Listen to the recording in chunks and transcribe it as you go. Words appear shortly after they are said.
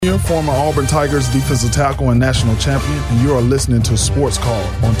Jr., former Auburn Tigers defensive tackle and national champion, and you are listening to Sports Call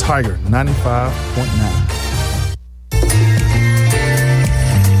on Tiger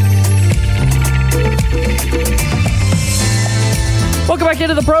 95.9. Welcome back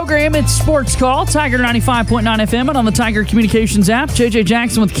into the program. It's Sports Call, Tiger 95.9 FM, and on the Tiger Communications app. JJ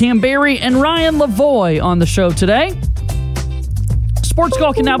Jackson with Cam Berry and Ryan Lavoie on the show today. Sports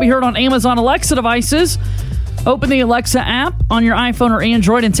Call can now be heard on Amazon Alexa devices. Open the Alexa app on your iPhone or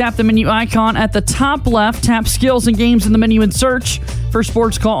Android and tap the menu icon at the top left. Tap Skills and Games in the menu and search for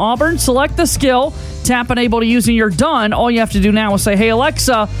Sports Call Auburn. Select the skill, tap Enable to use, and you're done. All you have to do now is say, "Hey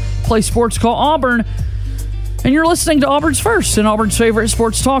Alexa, play Sports Call Auburn." And you're listening to Auburn's First and Auburn's favorite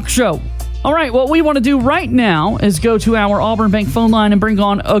sports talk show. All right, what we want to do right now is go to our Auburn Bank phone line and bring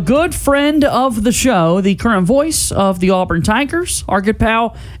on a good friend of the show, the current voice of the Auburn Tigers, our good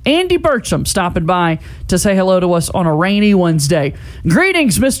pal, Andy Burcham, stopping by to say hello to us on a rainy Wednesday.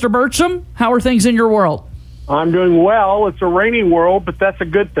 Greetings, Mr. Burcham. How are things in your world? I'm doing well. It's a rainy world, but that's a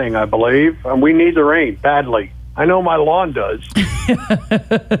good thing, I believe. And we need the rain badly. I know my lawn does.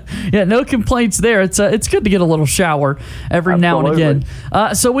 Yeah, no complaints there. It's good to get a little shower every now and again.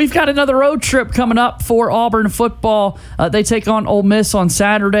 So we've got another road trip coming up for Auburn football. They take on Ole Miss on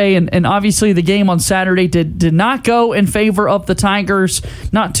Saturday, and obviously the game on Saturday did not go in favor of the Tigers.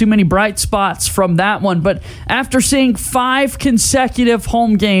 Not too many bright spots from that one. But after seeing 5 consecutive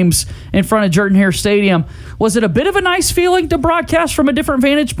home games in front of Jordan-Hare Stadium, was it a bit of a nice feeling to broadcast from a different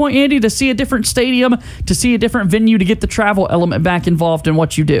vantage point, Andy, to see a different stadium, to see a different venue, to get the travel element back involved in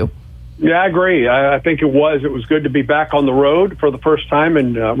what you do? Yeah, I agree. I think it was good to be back on the road for the first time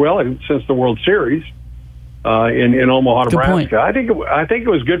since the World Series in Omaha, Nebraska. I think it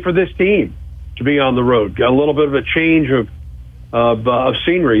was good for this team to be on the road. Got a little bit of a change of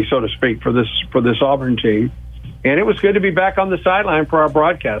scenery, so to speak, for this Auburn team, and it was good to be back on the sideline for our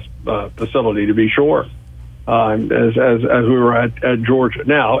broadcast facility, to be sure. As we were at Georgia.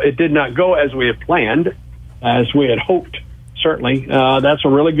 Now, it did not go as we had planned, as we had hoped, certainly. That's a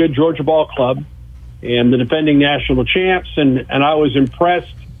really good Georgia ball club and the defending national champs, and I was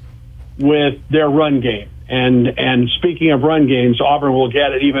impressed with their run game. And speaking of run games, Auburn will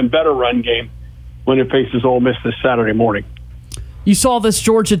get an even better run game when it faces Ole Miss this Saturday morning. You saw this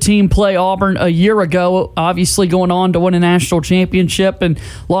Georgia team play Auburn a year ago, obviously going on to win a national championship, and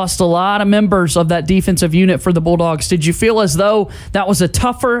lost a lot of members of that defensive unit for the Bulldogs. Did you feel as though that was a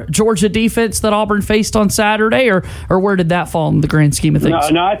tougher Georgia defense that Auburn faced on Saturday, or where did that fall in the grand scheme of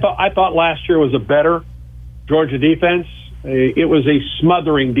things? No, I thought last year was a better Georgia defense. It was a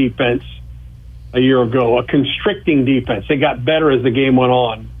smothering defense a year ago, a constricting defense. They got better as the game went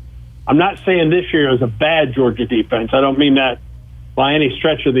on. I'm not saying this year is a bad Georgia defense. I don't mean that by any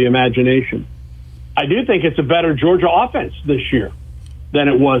stretch of the imagination. I do think it's a better Georgia offense this year than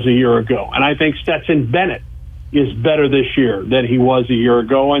it was a year ago. And I think Stetson Bennett is better this year than he was a year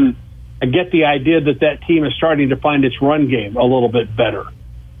ago. And I get the idea that team is starting to find its run game a little bit better.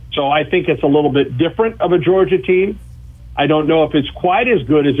 So I think it's a little bit different of a Georgia team. I don't know if it's quite as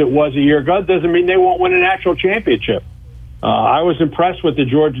good as it was a year ago. It doesn't mean they won't win a national championship. I was impressed with the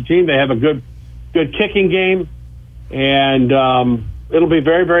Georgia team. They have a good kicking game. And it'll be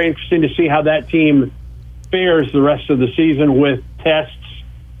very, very interesting to see how that team fares the rest of the season with tests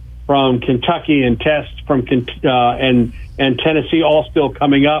from Kentucky and tests from and Tennessee all still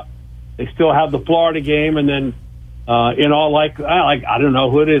coming up. They still have the Florida game, and then in all I don't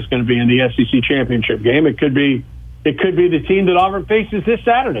know who it is going to be in the SEC championship game. It could be the team that Auburn faces this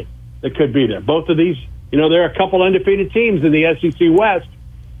Saturday that could be there. Both of these, there are a couple undefeated teams in the SEC West,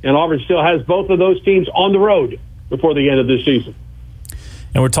 and Auburn still has both of those teams on the road before the end of this season.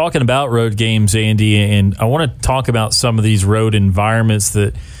 And we're talking about road games, Andy, and I want to talk about some of these road environments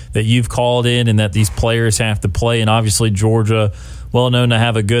that you've called in and that these players have to play. And obviously Georgia, well known to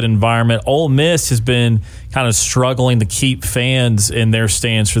have a good environment. Ole Miss has been kind of struggling to keep fans in their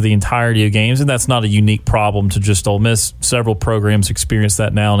stands for the entirety of games, and that's not a unique problem to just Ole Miss. Several programs experience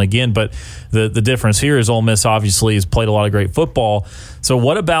that now and again, but the difference here is Ole Miss obviously has played a lot of great football. So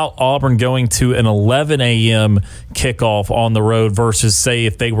what about Auburn going to an 11 a.m. kickoff on the road versus, say,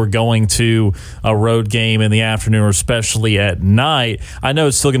 if they were going to a road game in the afternoon or especially at night? I know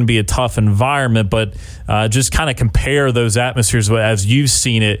it's still going to be a tough environment, but just kind of compare those atmospheres as you've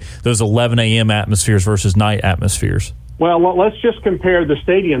seen it, those 11 a.m. atmospheres versus night atmospheres. Well, let's just compare the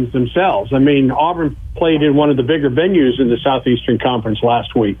stadiums themselves. I mean, Auburn played in one of the bigger venues in the Southeastern Conference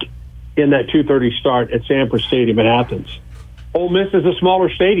last week in that 2:30 start at Sanford Stadium in Athens. Ole Miss is a smaller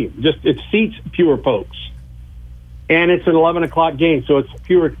stadium. It seats fewer folks. And it's an 11 o'clock game, so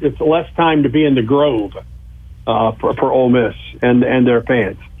it's less time to be in the Grove for Ole Miss and their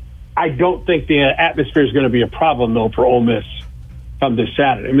fans. I don't think the atmosphere is going to be a problem, though, for Ole Miss come this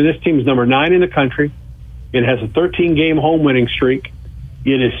Saturday. I mean, this team's number 9 in the country. It has a 13-game home winning streak.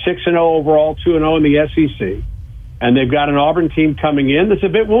 It is 6-0 overall, 2-0 in the SEC. And they've got an Auburn team coming in that's a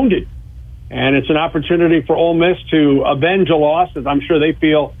bit wounded. And it's an opportunity for Ole Miss to avenge a loss that I'm sure they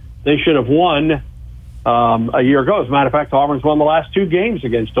feel they should have won a year ago. As a matter of fact, Auburn's won the last 2 games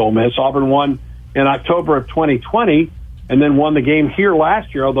against Ole Miss. Auburn won in October of 2020 and then won the game here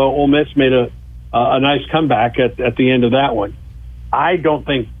last year, although Ole Miss made a nice comeback at the end of that one. I don't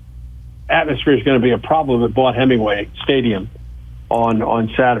think atmosphere is going to be a problem at Vaught-Hemingway Stadium on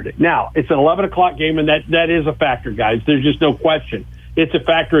Saturday. Now, it's an 11 o'clock game, and that is a factor, guys. There's just no question. It's a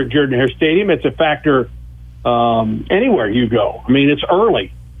factor at Jordan-Hare Stadium. It's a factor anywhere you go. I mean, it's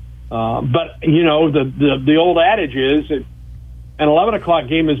early. But, you know, the old adage is an 11 o'clock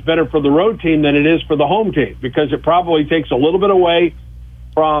game is better for the road team than it is for the home team because it probably takes a little bit away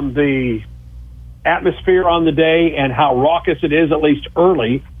from the atmosphere on the day and how raucous it is, at least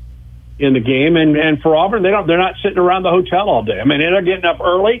early in the game. And for Auburn, they're not sitting around the hotel all day. I mean, they're getting up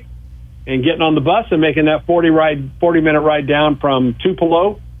early and getting on the bus and making that 40-minute ride down from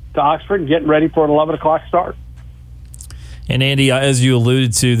Tupelo to Oxford and getting ready for an 11 o'clock start. And, Andy, as you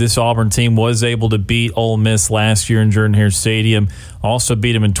alluded to, this Auburn team was able to beat Ole Miss last year in Jordan-Hare Stadium. Also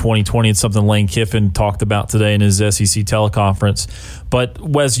beat them in 2020. It's something Lane Kiffin talked about today in his SEC teleconference. But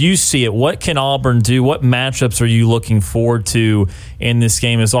as you see it, what can Auburn do? What matchups are you looking forward to in this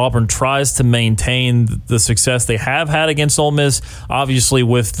game as Auburn tries to maintain the success they have had against Ole Miss? Obviously,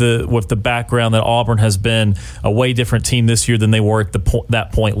 with the background that Auburn has been a way different team this year than they were at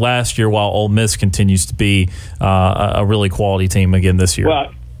that point last year, while Ole Miss continues to be a really quality team again this year.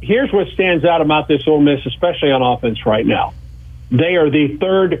 Well, here's what stands out about this Ole Miss, especially on offense right now. They are the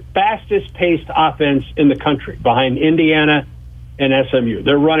 3rd fastest-paced offense in the country, behind Indiana and SMU.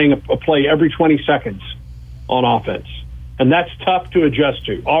 They're running a play every 20 seconds on offense, and that's tough to adjust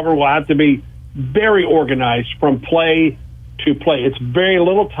to. Auburn will have to be very organized from play to play. It's very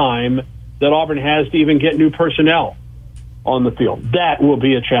little time that Auburn has to even get new personnel on the field. That will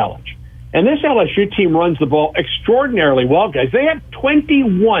be a challenge. And this LSU team runs the ball extraordinarily well, guys. They have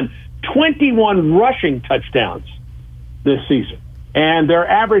 21 rushing touchdowns this season. And they're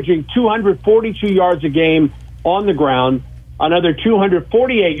averaging 242 yards a game on the ground, another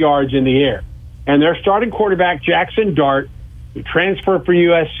 248 yards in the air. And their starting quarterback, Jackson Dart, who transferred for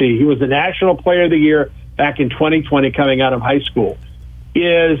USC, he was the National Player of the Year back in 2020 coming out of high school,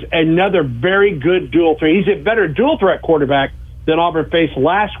 is another very good dual threat. He's a better dual threat quarterback than Auburn faced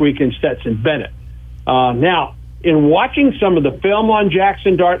last week in Stetson Bennett. Now, in watching some of the film on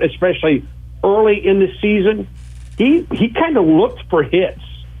Jackson Dart, especially early in the season, he kind of looked for hits,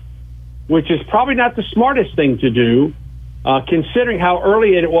 which is probably not the smartest thing to do, considering how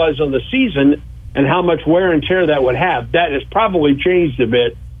early it was on the season and how much wear and tear that would have. That has probably changed a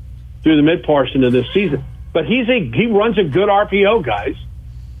bit through the mid-portion of this season. But he runs a good RPO, guys,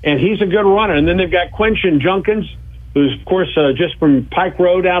 and he's a good runner. And then they've got Quinshon Judkins, who's, of course, just from Pike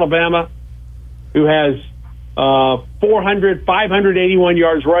Road, Alabama, who has 581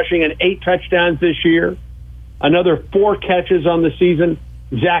 yards rushing and 8 touchdowns this year. Another 4 catches on the season.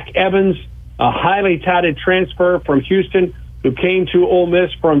 Zach Evans, a highly touted transfer from Houston who came to Ole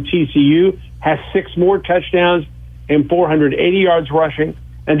Miss from TCU, has 6 more touchdowns and 480 yards rushing.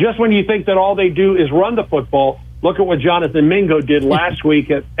 And just when you think that all they do is run the football, look at what Jonathan Mingo did last week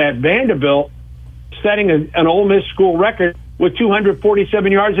at Vanderbilt, setting an Ole Miss school record with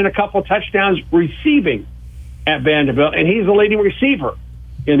 247 yards and a couple touchdowns receiving at Vanderbilt. And he's the leading receiver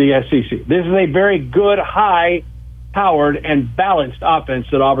in the SEC. This is a very good, high-powered and balanced offense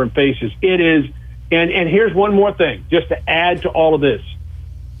that Auburn faces. It is, and here's one more thing, just to add to all of this.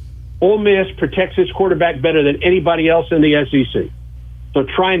 Ole Miss protects its quarterback better than anybody else in the SEC. So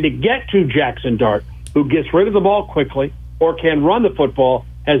trying to get to Jackson Dart, who gets rid of the ball quickly or can run the football,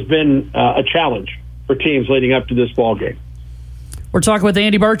 has been a challenge for teams leading up to this ball game. We're talking with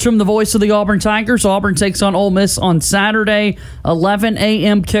Andy Burcham, the voice of the Auburn Tigers. Auburn takes on Ole Miss on Saturday, 11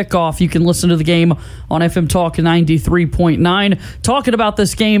 a.m. kickoff. You can listen to the game on FM Talk 93.9. Talking about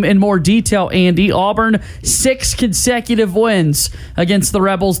this game in more detail, Andy, Auburn, 6 consecutive wins against the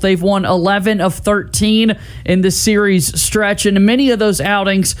Rebels. They've won 11 of 13 in this series stretch. And in many of those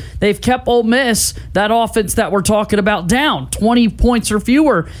outings, they've kept Ole Miss, that offense that we're talking about, down 20 points or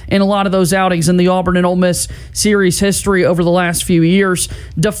fewer in a lot of those outings in the Auburn and Ole Miss series history over the last few years.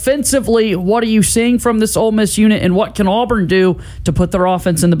 Defensively, what are you seeing from this Ole Miss unit, and what can Auburn do to put their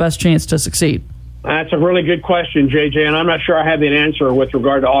offense in the best chance to succeed? That's a really good question, JJ, and I'm not sure I have the answer with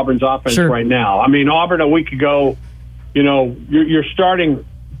regard to Auburn's offense right now. I mean, Auburn a week ago, you know, you're starting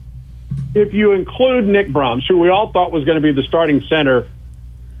if you include Nick Brahms, who we all thought was going to be the starting center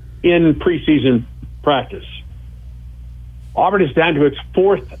in preseason practice, Auburn is down to its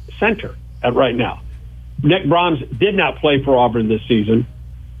fourth center right now. Nick Brahms did not play for Auburn this season.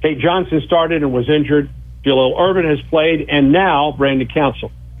 Tate Johnson started and was injured. Jalil Urban has played, and now Brandon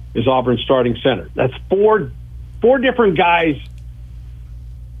Council is Auburn's starting center. That's four different guys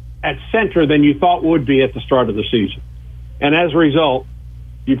at center than you thought would be at the start of the season. And as a result,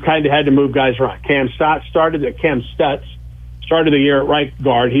 you've kind of had to move guys around. Cam Stutz started the year at right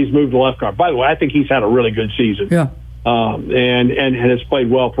guard. He's moved to left guard. By the way, I think he's had a really good season. Yeah. And has played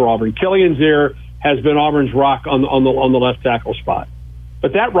well for Auburn. Killian Zier has been Auburn's rock on the left tackle spot.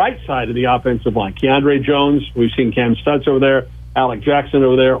 But that right side of the offensive line, Keandre Jones, we've seen Cam Stutz over there, Alec Jackson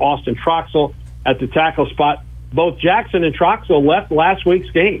over there, Austin Troxell at the tackle spot. Both Jackson and Troxell left last week's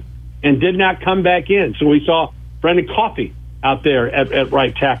game and did not come back in. So we saw Brendan Coffey out there at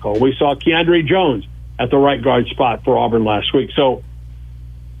right tackle. We saw Keandre Jones at the right guard spot for Auburn last week. So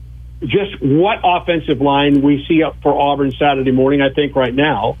just what offensive line we see up for Auburn Saturday morning, I think right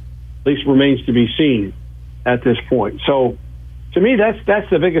now, at least remains to be seen at this point. So to me, that's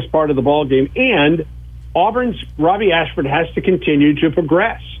the biggest part of the ball game. And Auburn's Robbie Ashford has to continue to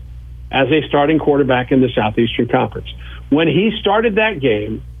progress as a starting quarterback in the Southeastern Conference. When he started that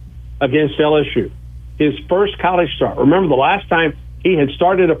game against LSU, his first college start, remember the last time he had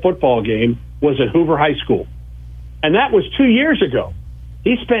started a football game was at Hoover High School. And that was 2 years ago.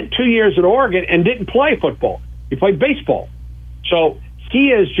 He spent 2 years at Oregon and didn't play football. He played baseball. So he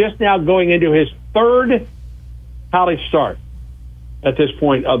is just now going into his third college start at this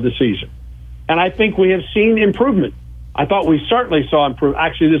point of the season. And I think we have seen improvement. I thought we certainly saw improvement.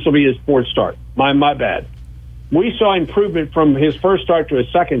 Actually, this will be his fourth start. My bad. We saw improvement from his first start to his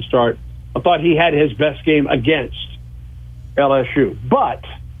second start. I thought he had his best game against LSU. But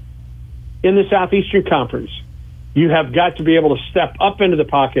in the Southeastern Conference, you have got to be able to step up into the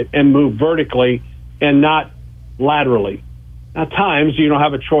pocket and move vertically and not laterally. At times, you don't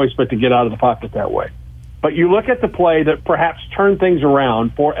have a choice but to get out of the pocket that way. But you look at the play that perhaps turned things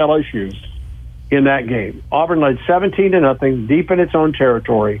around for LSU in that game. Auburn led 17-0 deep in its own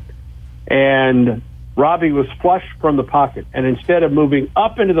territory, and Robbie was flushed from the pocket. And instead of moving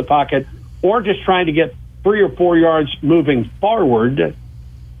up into the pocket or just trying to get 3 or 4 yards moving forward,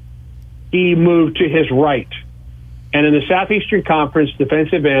 he moved to his right. And in the Southeastern Conference,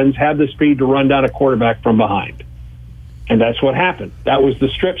 defensive ends have the speed to run down a quarterback from behind. And that's what happened. That was the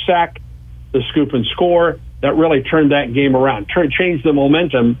strip sack, the scoop and score that really turned that game around, changed the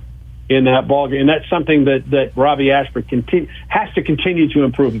momentum in that ball game. And that's something that Robbie Ashford has to continue to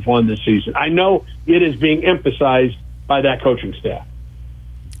improve upon this season. I know it is being emphasized by that coaching staff.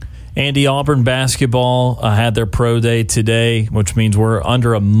 Andy, Auburn basketball had their pro day today, which means we're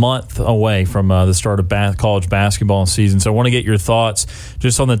under a month away from the start of college basketball season. So I want to get your thoughts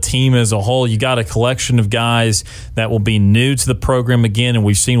just on the team as a whole. You got a collection of guys that will be new to the program again, and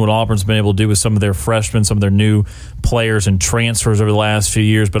we've seen what Auburn's been able to do with some of their freshmen, some of their new players and transfers over the last few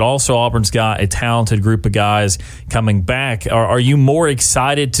years. But also Auburn's got a talented group of guys coming back. Are you more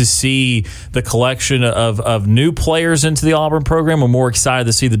excited to see the collection of new players into the Auburn program, or more excited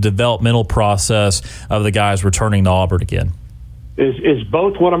to see the developmental process of the guys returning to Auburn again? Is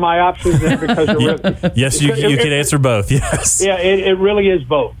both one of my options? Because yes, you can answer both. Yes. Yeah, it really is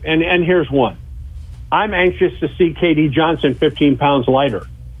both. And here's one. I'm anxious to see KD Johnson 15 pounds lighter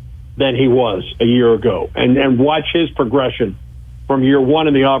than he was a year ago, and watch his progression from year one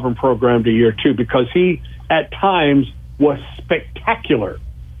in the Auburn program to year two, because he at times was spectacular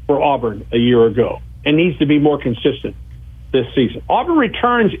for Auburn a year ago and needs to be more consistent this season. Auburn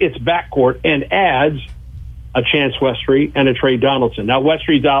returns its backcourt and adds a Chance Westry and a Trey Donaldson. Now,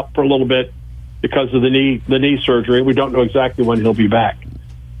 Westry's out for a little bit because of the knee surgery. We don't know exactly when he'll be back.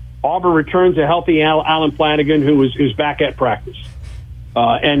 Auburn returns a healthy Alan Flanagan, who's back at practice.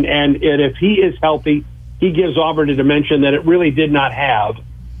 And if he is healthy, he gives Auburn a dimension that it really did not have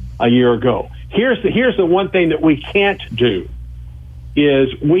a year ago. Here's the one thing that we can't do is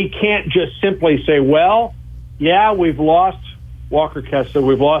we can't just simply say, well, yeah, we've lost Walker Kessler,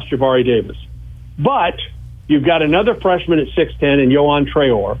 we've lost Jabari Davis, but you've got another freshman at 6'10" and Yohan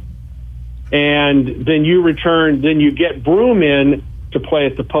Traore, and then you get Broome in to play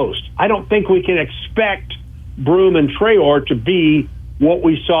at the post. I don't think we can expect Broome and Traore to be what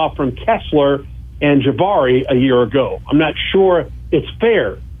we saw from Kessler and Jabari a year ago. I'm not sure it's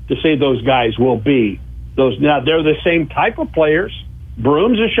fair to say those guys will be those. Now, they're the same type of players.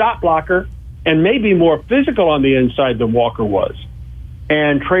 Broome's a shot blocker and maybe more physical on the inside than Walker was.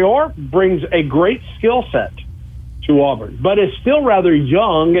 And Traore brings a great skill set to Auburn, but is still rather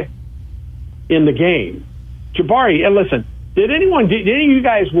young in the game. Jabari, and listen, did any of you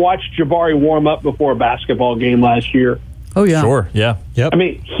guys watch Jabari warm up before a basketball game last year? Oh, yeah. Sure, yeah. Yep. I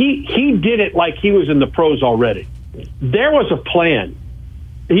mean, he did it like he was in the pros already. There was a plan.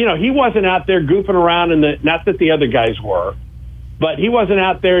 You know, he wasn't out there goofing around, not that the other guys were, but he wasn't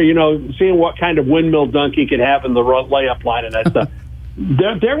out there, you know, seeing what kind of windmill dunk he could have in the layup line and that stuff.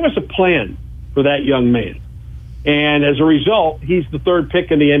 There was a plan for that young man. And as a result, he's the third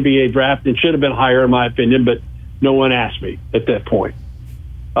pick in the NBA draft. It should have been higher, in my opinion, but no one asked me at that point.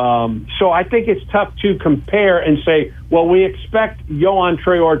 So I think it's tough to compare and say, well, we expect Yohan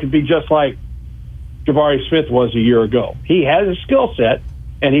Traore to be just like Jabari Smith was a year ago. He has a skill set,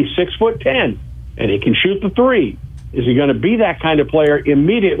 and he's 6'10", and he can shoot the three. Is he going to be that kind of player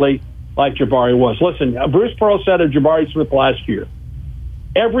immediately like Jabari was? Listen, Bruce Pearl said of Jabari Smith last year,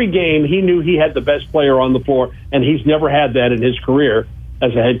 every game he knew he had the best player on the floor, and he's never had that in his career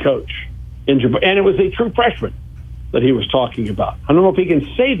as a head coach. And it was a true freshman that he was talking about. I don't know if he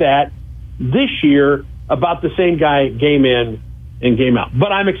can say that this year about the same guy game in and game out.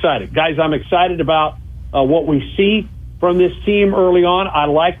 But I'm excited. Guys, I'm excited about what we see from this team early on. I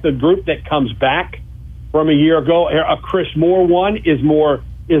like the group that comes back from a year ago. Chris Moore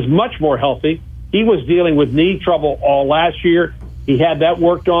is much more healthy. He was dealing with knee trouble all last year. He had that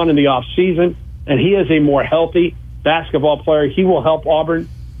worked on in the offseason, and he is a more healthy basketball player. He will help Auburn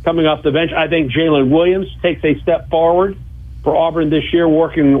coming off the bench. I think Jalen Williams takes a step forward for Auburn this year,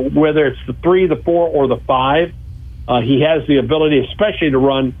 working whether it's the 3, the 4, or the 5. He has the ability, especially to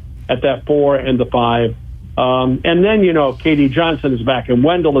run at that 4 and the 5. And then, you know, K.D. Johnson is back, and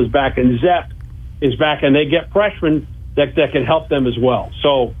Wendell is back, and Zepp is back, and they get freshmen that can help them as well.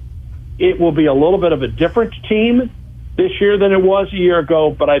 So it will be a little bit of a different team this year than it was a year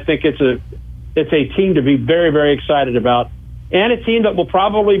ago, but I think it's a team to be very, very excited about, and a team that will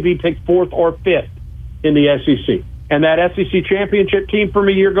probably be picked 4th or 5th in the SEC. And that SEC championship team from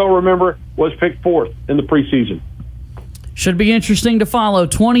a year ago, remember, was picked 4th in the preseason. Should be interesting to follow.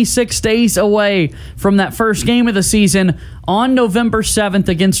 26 days away from that first game of the season on November 7th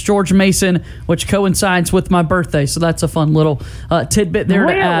against George Mason, which coincides with my birthday. So that's a fun little tidbit there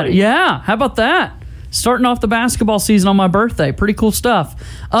to add. Yeah, how about that? Starting off the basketball season on my birthday. Pretty cool stuff.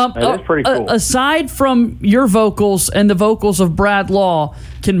 That is pretty cool. Aside from your vocals and the vocals of Brad Law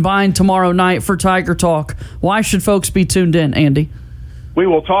combined tomorrow night for Tiger Talk, why should folks be tuned in, Andy? We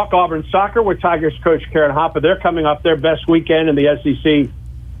will talk Auburn soccer with Tigers coach Karen Hopper. They're coming off their best weekend in the SEC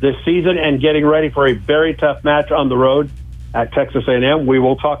this season and getting ready for a very tough match on the road at Texas A&M. We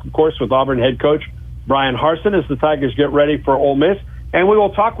will talk, of course, with Auburn head coach Brian Harsin as the Tigers get ready for Ole Miss. And we will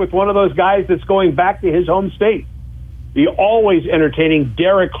talk with one of those guys that's going back to his home state, the always entertaining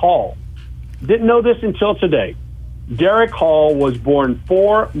Derek Hall. Didn't know this until today. Derek Hall was born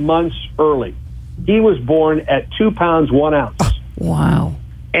 4 months early. He was born at 2 pounds 1 ounce. Wow.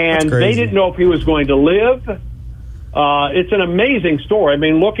 And they didn't know if he was going to live. It's an amazing story. I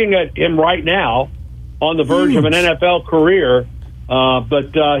mean, looking at him right now on the verge of an NFL career,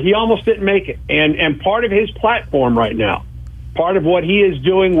 but he almost didn't make it. And part of his platform right now, part of what he is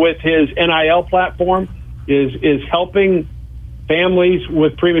doing with his NIL platform is helping families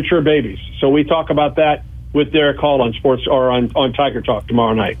with premature babies. So we talk about that with Derek Hall on sports or on Tiger Talk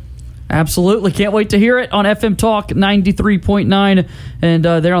tomorrow night. Absolutely. Can't wait to hear it on FM Talk 93.9 and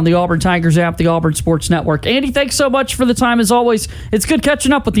there on the Auburn Tigers app, the Auburn Sports Network. Andy, thanks so much for the time as always. It's good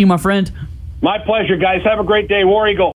catching up with you, my friend. My pleasure, guys. Have a great day. War Eagle.